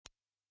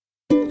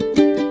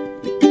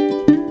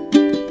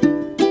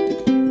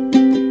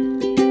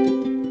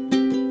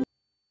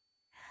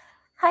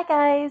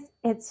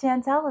It's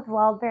Chantel with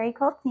Wildberry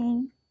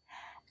Quilting,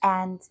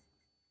 and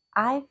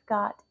I've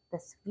got the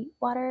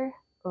Sweetwater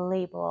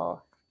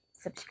label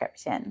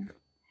subscription.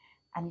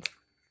 And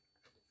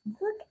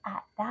look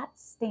at that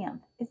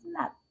stamp. Isn't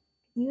that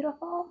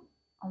beautiful?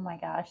 Oh my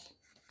gosh.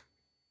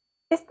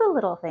 It's the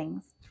little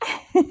things.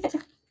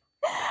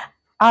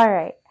 All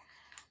right.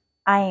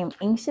 I am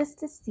anxious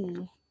to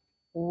see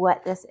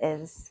what this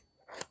is.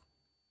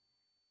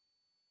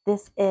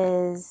 This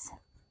is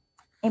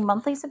a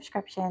monthly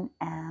subscription,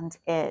 and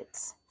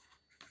it's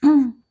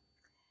I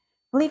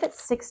believe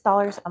it's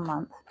 $6 a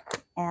month,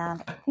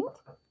 and I think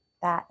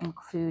that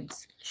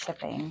includes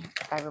shipping,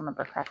 if I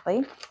remember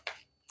correctly.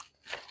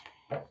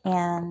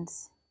 And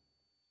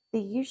they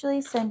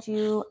usually send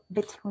you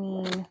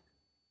between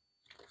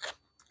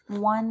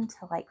 1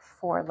 to like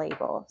 4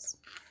 labels.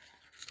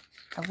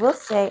 I will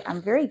say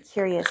I'm very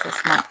curious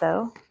this month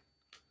though,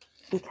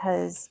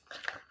 because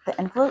the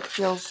envelope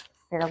feels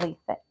fairly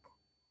thick.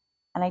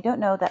 And I don't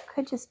know, that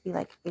could just be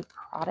like a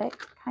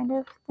product kind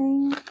of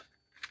thing,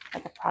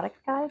 like a product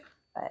guide,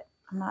 but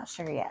I'm not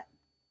sure yet.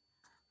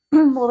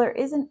 Well, there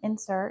is an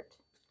insert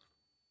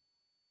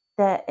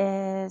that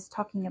is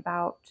talking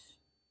about,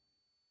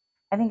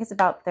 I think it's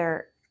about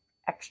their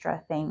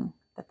extra thing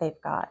that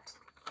they've got,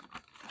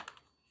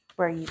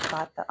 where you've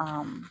got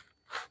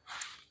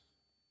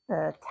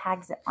the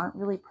tags that aren't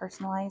really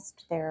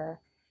personalized. They're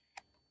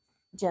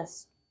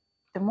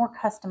more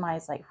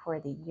customized, like for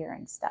the year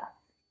and stuff.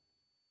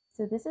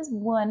 So this is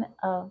one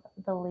of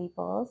the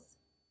labels,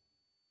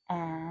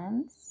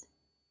 and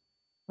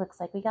looks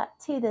like we got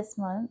 2 this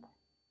month.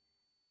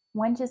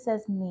 One just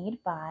says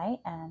made by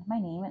and my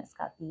name, and it's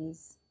got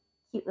these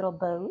cute little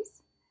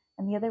bows.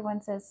 And the other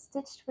one says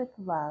stitched with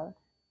love,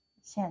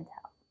 Chantel.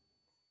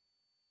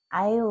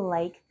 I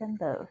like them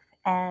both,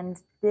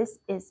 and this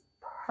is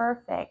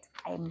perfect.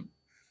 I'm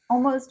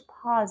almost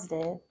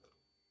positive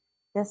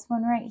this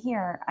one right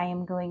here I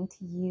am going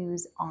to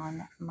use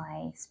on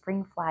my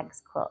spring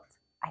flags quilt.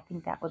 I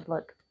think that would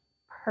look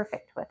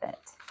perfect with it.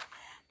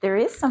 There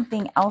is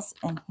something else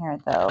in here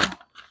though.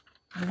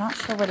 I'm not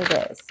sure what it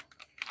is.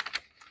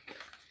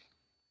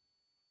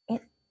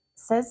 It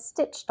says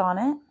stitched on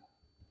it.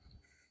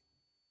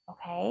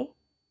 Okay.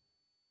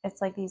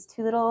 It's like these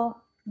 2 little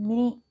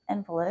mini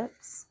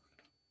envelopes.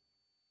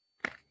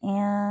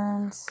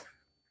 And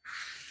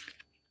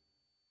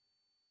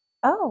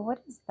oh,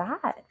 what is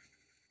that?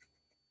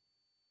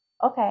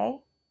 Okay.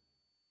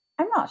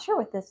 I'm not sure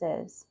what this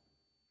is.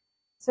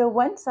 So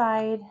one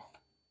side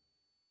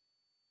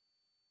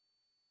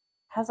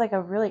has like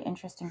a really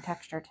interesting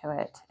texture to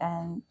it,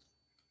 and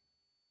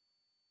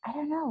I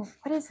don't know,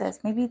 what is this?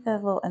 Maybe the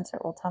little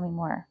insert will tell me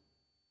more.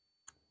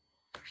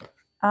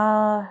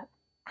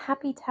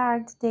 Happy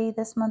Tagged Day.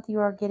 This month you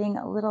are getting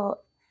a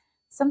little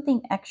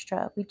something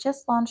extra. We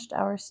just launched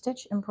our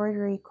Stitch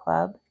Embroidery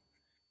Club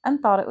and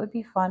thought it would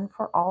be fun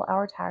for all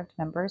our tagged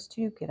members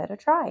to give it a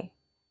try.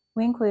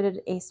 We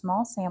included a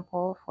small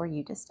sample for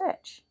you to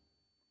stitch.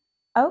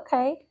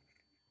 Okay.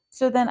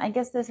 So then I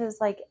guess this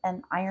is like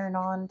an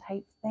iron-on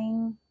type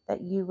thing that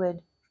you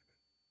would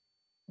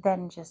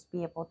then just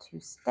be able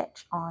to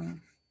stitch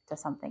on to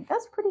something.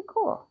 That's pretty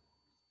cool.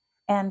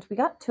 And we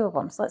got 2 of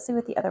them. So let's see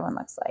what the other one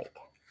looks like.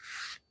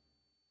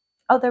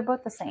 Oh, they're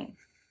both the same.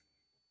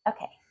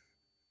 Okay.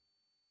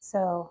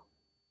 So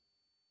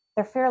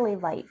they're fairly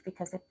light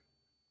because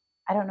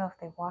I don't know if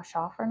they wash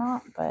off or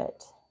not,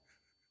 but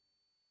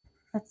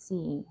let's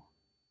see.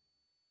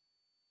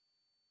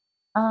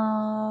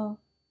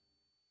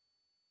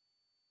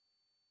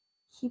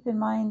 Keep in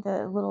mind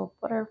the little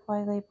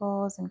butterfly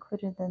label is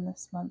included in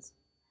this month's.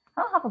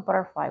 I don't have a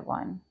butterfly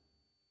one.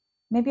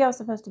 Maybe I was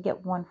supposed to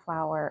get 1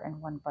 flower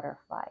and 1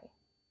 butterfly.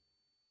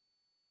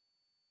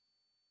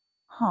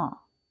 Huh.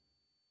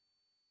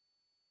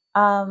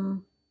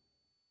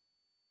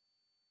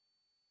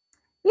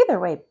 Either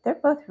way, they're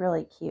both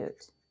really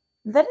cute.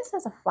 Then it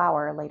says a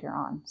flower later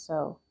on,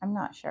 so I'm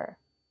not sure.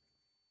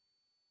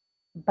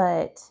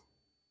 But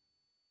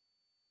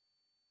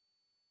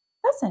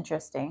that's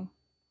interesting.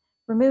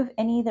 Remove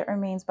any that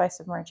remains by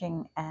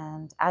submerging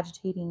and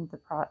agitating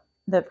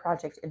the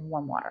project in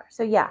warm water.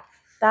 So yeah,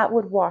 that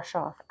would wash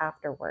off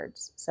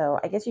afterwards. So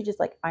I guess you just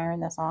like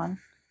iron this on,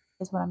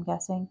 is what I'm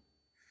guessing.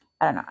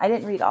 I don't know. I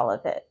didn't read all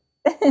of it.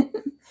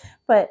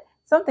 But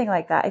something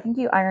like that. I think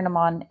you iron them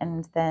on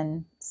and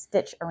then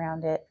stitch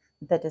around it,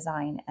 the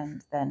design,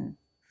 and then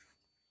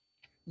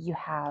you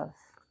have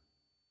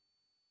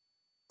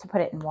to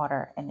put it in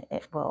water and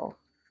it will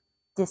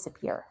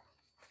disappear.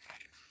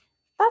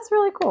 That's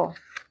really cool.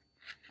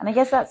 And I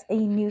guess that's a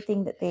new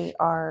thing that they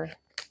are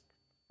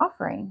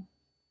offering.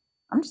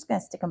 I'm just going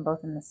to stick them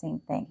both in the same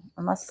thing.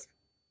 Unless,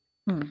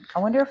 I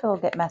wonder if it'll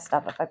get messed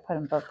up if I put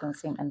them both in the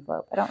same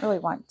envelope. I don't really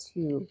want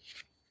 2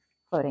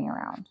 floating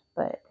around,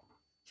 but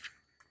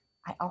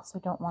I also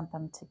don't want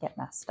them to get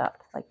messed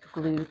up, like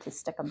glue to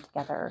stick them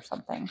together or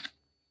something.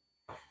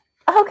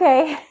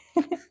 Okay.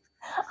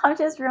 I'm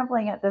just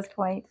rambling at this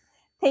point.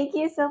 Thank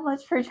you so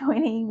much for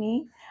joining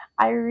me.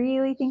 I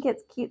really think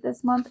it's cute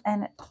this month,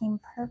 and it came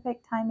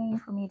perfect timing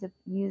for me to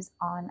use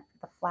on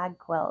the flag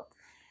quilt.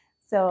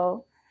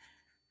 So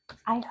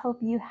I hope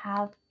you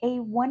have a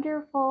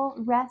wonderful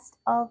rest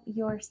of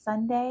your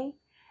Sunday.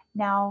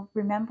 Now,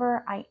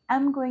 remember, I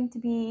am going to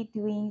be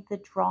doing the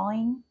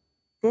drawing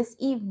this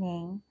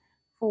evening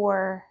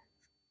for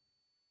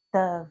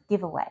the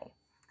giveaway.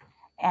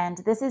 And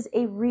this is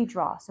a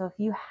redraw. So if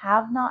you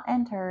have not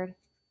entered,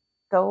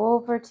 go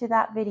over to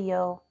that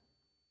video,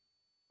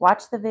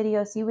 watch the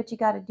video, see what you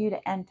got to do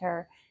to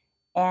enter,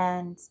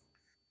 and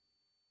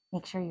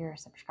make sure you're a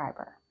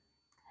subscriber.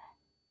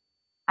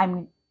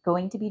 I'm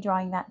going to be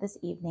drawing that this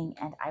evening,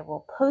 and I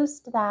will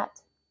post that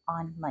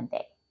on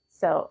Monday.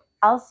 So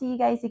I'll see you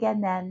guys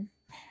again then.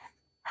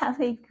 Have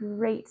a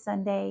great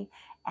Sunday,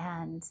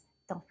 and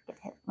don't forget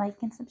to hit like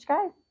and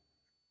subscribe.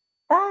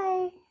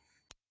 Bye.